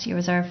Fest last year.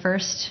 Was our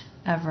first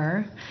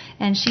ever,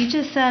 and she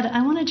just said,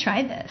 I want to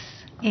try this,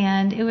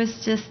 and it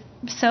was just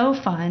so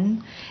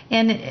fun.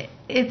 And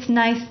it's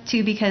nice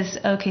too because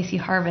OKC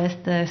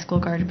Harvest, the school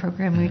garden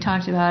program we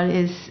talked about,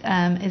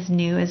 is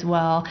new as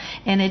well,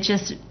 and it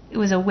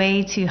was a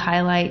way to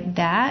highlight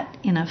that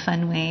in a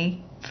fun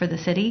way for the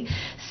city.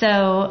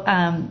 So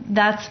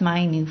that's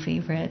my new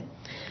favorite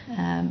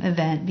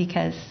event,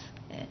 because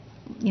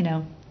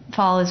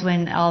fall is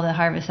when all the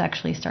harvest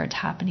actually starts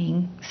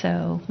happening,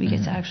 so we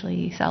get to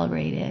actually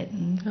celebrate it.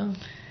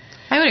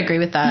 I would agree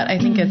with that. I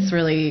think it's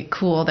really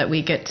cool that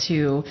we get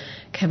to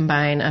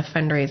combine a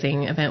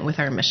fundraising event with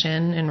our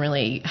mission and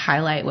really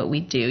highlight what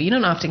we do. You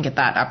don't often get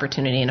that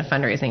opportunity in a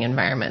fundraising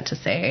environment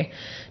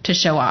to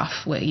show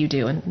off what you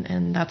do,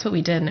 and that's what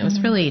we did, and it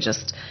was really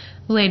just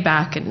laid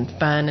back and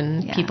fun,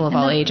 and people of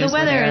all ages were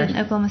there. The weather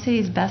in Oklahoma City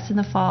is best in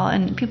the fall,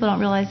 and people don't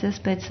realize this,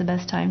 but it's the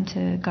best time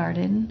to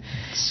garden.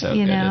 It's so good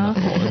in the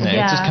fall, isn't it?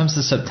 Yeah. It just comes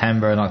to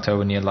September and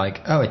October, and you're like,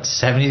 oh, it's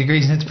 70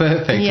 degrees and it's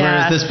perfect. Yeah.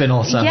 Where has this been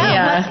all summer?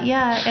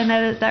 And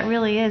that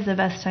really is the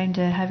best time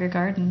to have your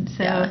garden.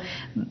 So,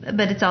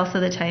 but it's also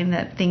the time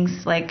that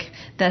things like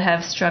that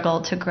have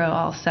struggled to grow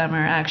all summer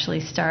actually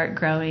start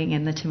growing,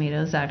 and the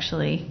tomatoes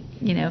actually,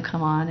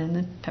 come on, and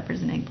the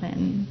peppers and eggplant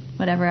and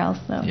whatever else.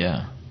 So.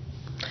 Yeah,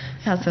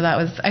 so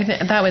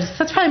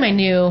that's probably my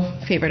new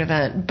favorite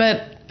event.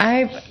 But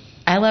I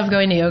love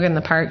going to yoga in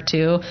the park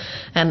too.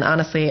 And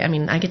honestly,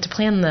 I get to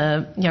plan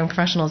the young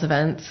professionals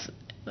events,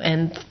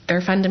 and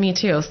they're fun to me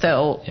too.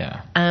 So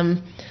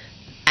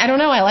I don't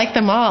know. I like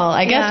them all.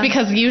 I guess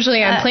because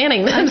usually I'm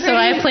planning them, so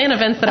I plan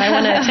events that I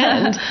want to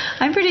attend.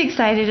 I'm pretty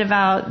excited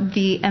about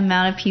the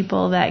amount of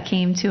people that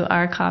came to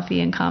our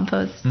coffee and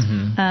compost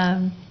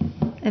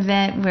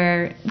event,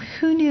 where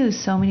who knew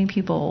so many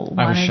people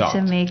wanted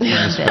to make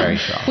this. Very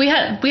shocked. We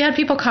had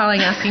people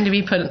calling asking to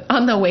be put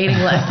on the waiting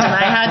list, and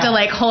I had to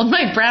hold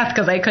my breath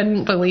because I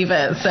couldn't believe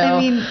it.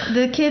 So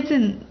the kids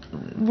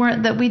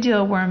that we do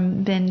a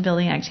worm bin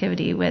building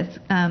activity with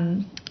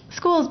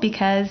schools,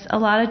 because a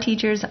lot of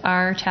teachers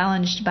are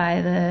challenged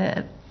by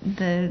the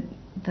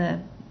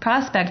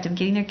prospect of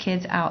getting their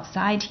kids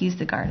outside to use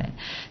the garden.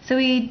 So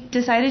we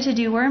decided to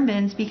do worm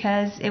bins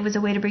because it was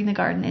a way to bring the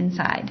garden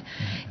inside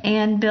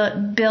and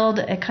build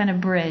a kind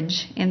of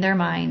bridge in their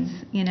minds,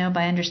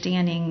 by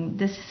understanding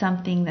this is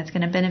something that's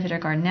going to benefit our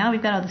garden. Now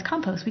we've got all this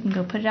compost, we can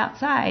go put it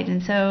outside.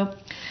 And so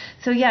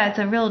it's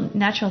a real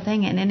natural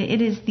thing, and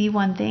it is the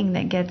one thing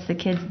that gets the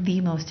kids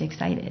the most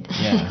excited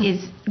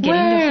is getting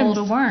to hold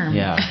a worm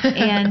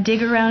and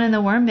dig around in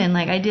the worm bin.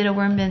 Like I did a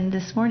worm bin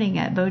this morning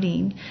at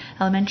Bodine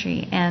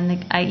Elementary,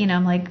 and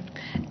I'm like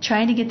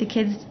trying to get the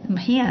kids'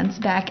 hands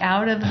back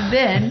out of the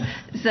bin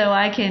so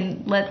I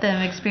can let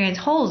them experience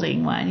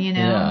holding one.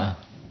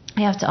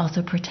 I have to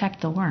also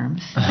protect the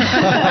worms.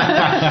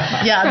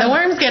 The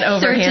worms get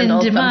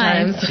overhandled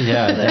sometimes.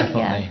 Yeah,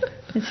 definitely.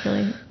 It's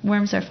really,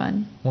 worms are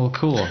fun. Well,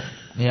 cool.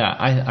 Yeah,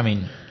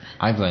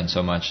 I've learned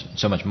so much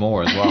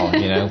more as well,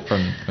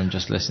 from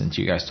just listening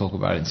to you guys talk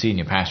about it, and seeing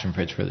your passion for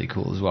it's really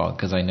cool as well,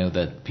 because I know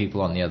that people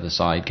on the other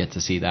side get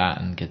to see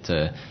that and get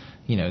to,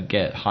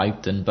 get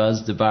hyped and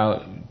buzzed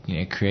about,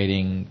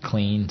 creating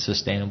clean,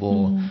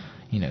 sustainable,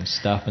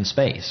 stuff and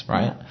space,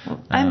 right?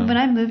 Yeah. When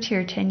I moved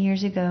here 10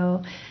 years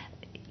ago,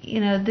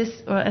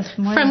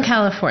 from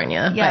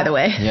California, by the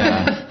way.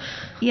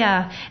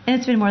 Yeah, and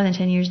it's been more than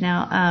 10 years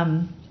now.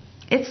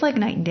 It's like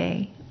night and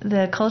day.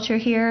 The culture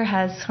here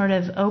has sort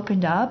of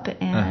opened up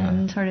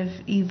and sort of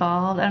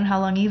evolved. I don't know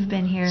how long you've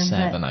been here.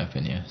 I've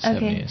been here.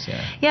 7 years,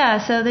 Yeah,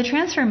 so the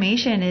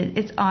transformation,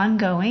 it's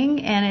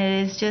ongoing,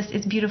 and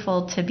it's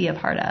beautiful to be a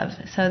part of.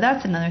 So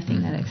that's another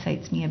thing that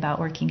excites me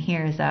about working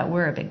here, is that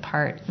we're a big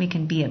part. We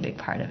can be a big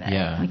part of it.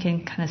 Yeah. We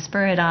can kind of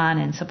spur it on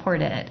and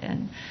support it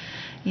and,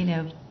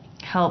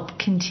 help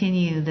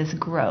continue this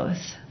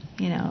growth.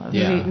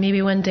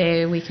 Maybe one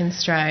day we can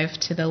strive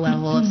to the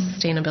level of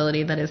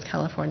sustainability that is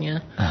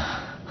California.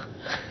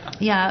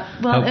 Yeah,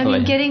 well, Hopefully. I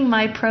mean, getting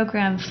my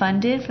program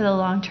funded for the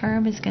long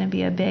term is going to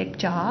be a big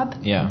job.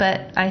 Yeah.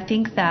 But I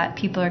think that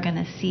people are going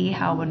to see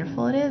how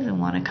wonderful it is and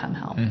want to come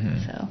help.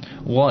 So,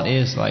 what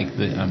is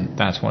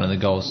that's one of the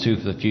goals too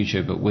for the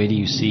future, but where do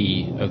you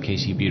see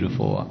OKC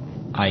Beautiful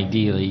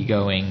ideally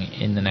going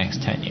in the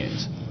next 10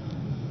 years?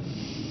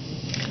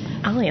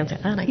 I'll answer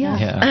that, I guess.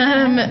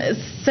 Yeah.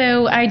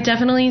 So I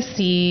definitely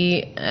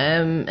see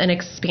an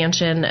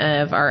expansion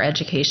of our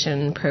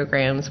education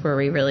programs where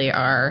we really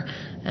are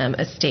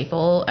a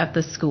staple at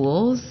the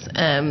schools.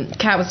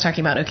 Kat was talking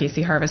about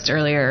OKC Harvest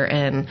earlier,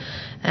 and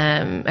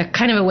a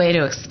kind of a way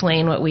to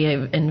explain what we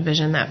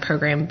envision that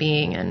program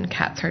being, and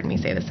Kat's heard me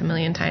say this a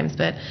million times,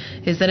 but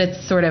is that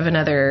it's sort of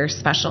another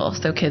special.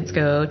 So kids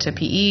go to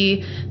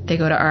PE, they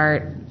go to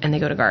art, and they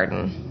go to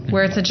garden,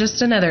 where it's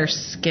just another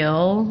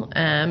skill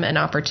and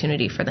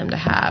opportunity for them to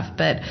have.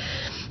 But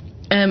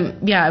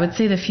I would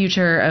say the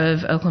future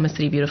of Oklahoma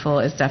City Beautiful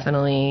is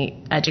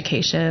definitely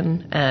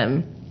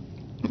education.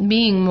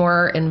 Being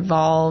more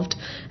involved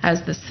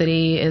as the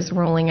city is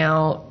rolling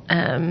out.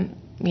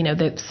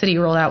 The city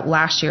rolled out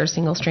last year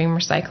single stream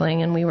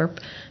recycling, and we were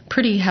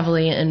pretty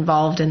heavily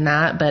involved in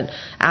that. But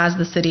as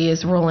the city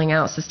is rolling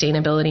out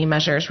sustainability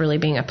measures, really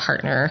being a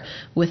partner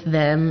with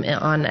them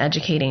on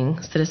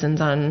educating citizens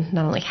on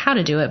not only how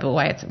to do it, but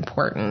why it's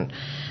important.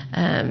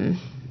 I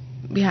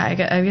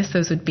guess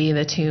those would be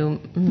the two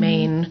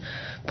main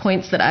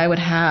points that I would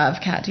have.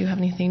 Kat, do you have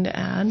anything to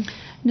add?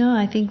 No,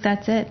 I think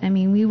that's it. I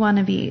mean, we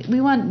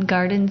want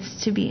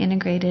gardens to be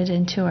integrated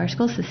into our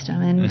school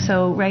system. And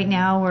so right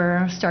now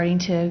we're starting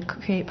to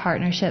create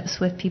partnerships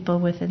with people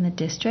within the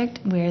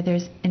district where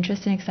there's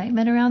interest and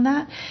excitement around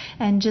that,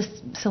 and just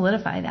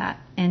solidify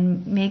that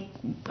and make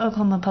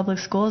Oklahoma Public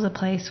Schools a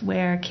place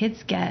where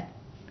kids get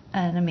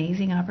an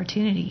amazing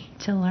opportunity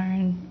to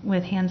learn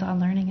with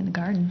hands-on learning in the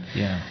garden.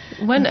 Yeah.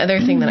 One other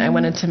thing that I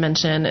wanted to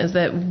mention is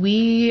that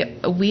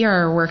we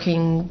are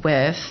working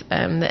with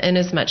the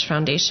Inasmuch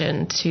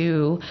Foundation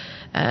to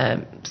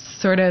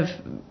sort of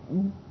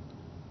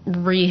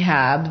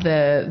rehab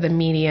the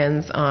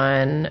medians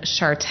on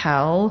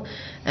Chartel,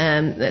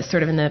 that's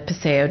sort of in the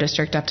Paseo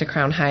district up to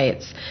Crown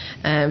Heights.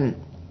 And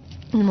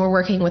we're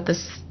working with the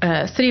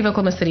City of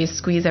Oklahoma City's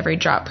Squeeze Every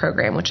Drop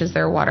program, which is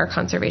their water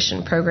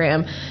conservation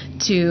program,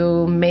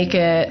 to make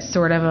it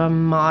sort of a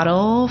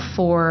model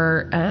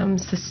for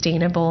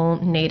sustainable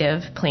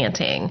native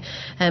planting.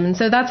 And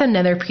so that's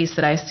another piece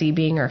that I see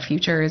being our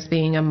future, is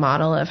being a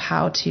model of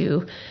how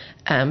to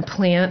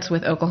plant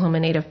with Oklahoma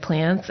native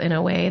plants in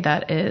a way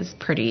that is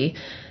pretty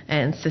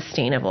and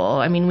sustainable.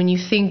 I mean, when you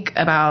think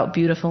about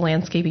beautiful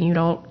landscaping, you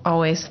don't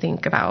always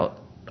think about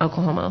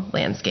Oklahoma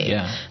landscape.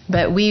 Yeah.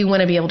 But we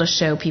want to be able to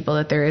show people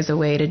that there is a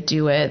way to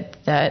do it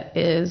that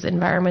is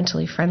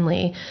environmentally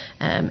friendly.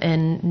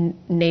 And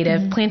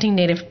planting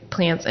native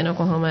plants in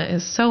Oklahoma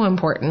is so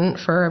important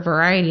for a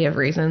variety of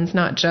reasons,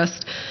 not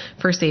just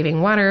for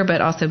saving water,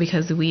 but also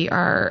because we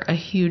are a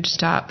huge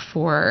stop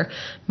for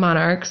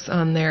monarchs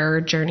on their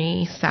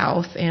journey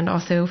south, and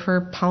also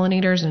for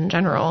pollinators in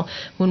general.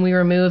 When we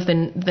remove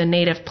the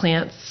native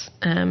plants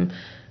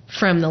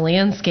from the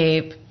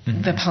landscape,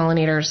 the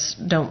pollinators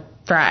don't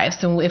thrive.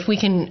 So if we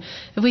can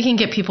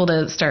get people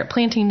to start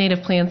planting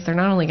native plants, they're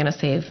not only going to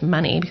save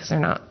money because they're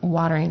not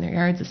watering their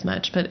yards as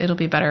much, but it'll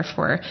be better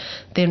for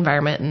the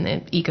environment and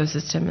the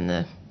ecosystem and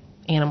the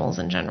animals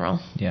in general.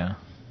 Yeah.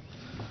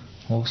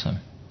 Awesome.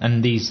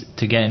 And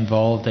to get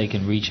involved, they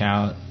can reach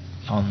out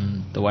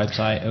on the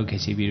website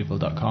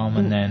okcbeautiful.com,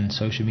 and then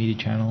social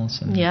media channels.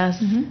 And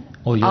yes.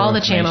 all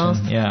the channels.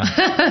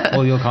 Yeah.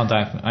 All your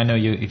contact. I know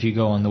if you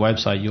go on the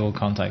website, your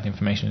contact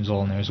information is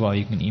all in there as well.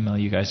 You can email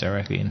you guys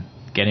directly and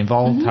get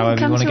involved however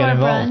you want to get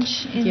involved. Come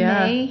to our brunch in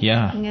May.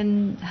 Yeah.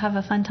 And have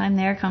a fun time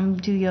there. Come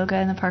do yoga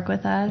in the park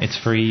with us. It's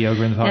free.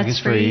 Yoga in the park is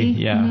free.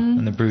 Yeah. Mm-hmm.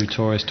 And the brew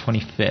tour is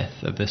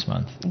 25th of this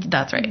month.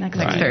 That's right. Next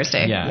Right.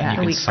 Thursday. Yeah.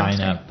 And you can sign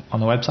up on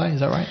the website.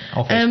 Is that right?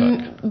 Or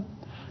Facebook?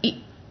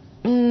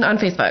 On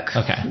Facebook.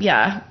 Okay.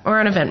 Yeah. Or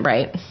on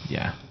Eventbrite.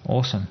 Yeah.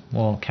 Awesome.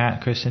 Well,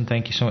 Kat, Kristen,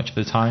 thank you so much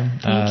for the time.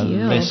 Thank you.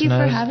 Thank you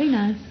for having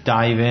us.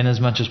 Dive in as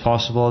much as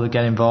possible to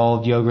get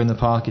involved. Yoga in the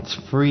park, it's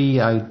free.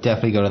 I would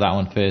definitely go to that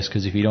one first,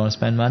 because if you don't want to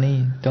spend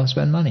money, don't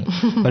spend money.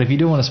 But if you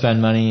do want to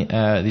spend money,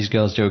 these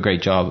girls do a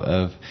great job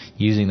of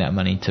using that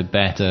money to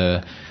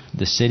better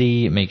the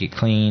city, make it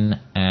clean,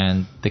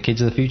 and the kids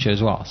of the future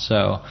as well.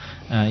 So,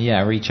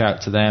 reach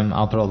out to them.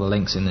 I'll put all the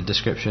links in the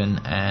description.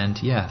 And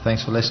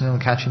thanks for listening.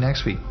 We'll catch you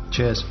next week.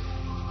 Cheers.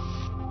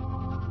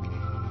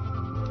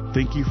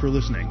 Thank you for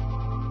listening.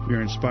 We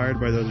are inspired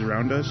by those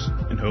around us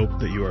and hope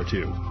that you are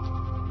too.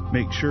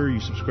 Make sure you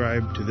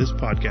subscribe to this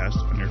podcast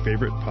on your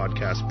favorite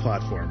podcast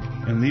platform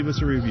and leave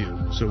us a review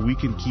so we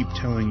can keep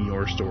telling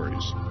your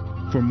stories.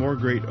 For more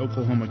great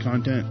Oklahoma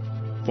content,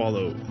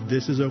 follow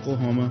This Is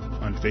Oklahoma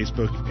on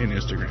Facebook and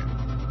Instagram.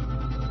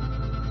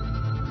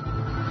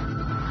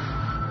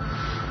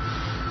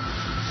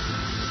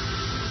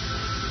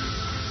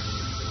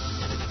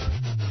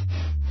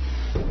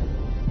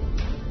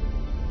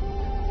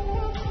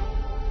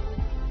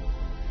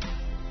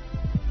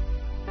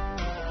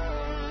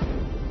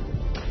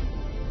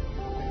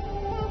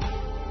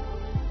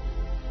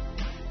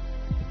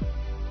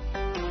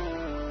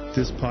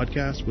 This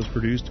podcast was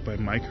produced by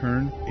Mike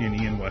Hearn and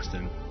Ian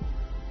Weston.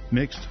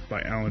 Mixed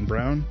by Alan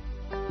Brown,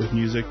 with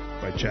music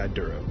by Chad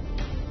Duro.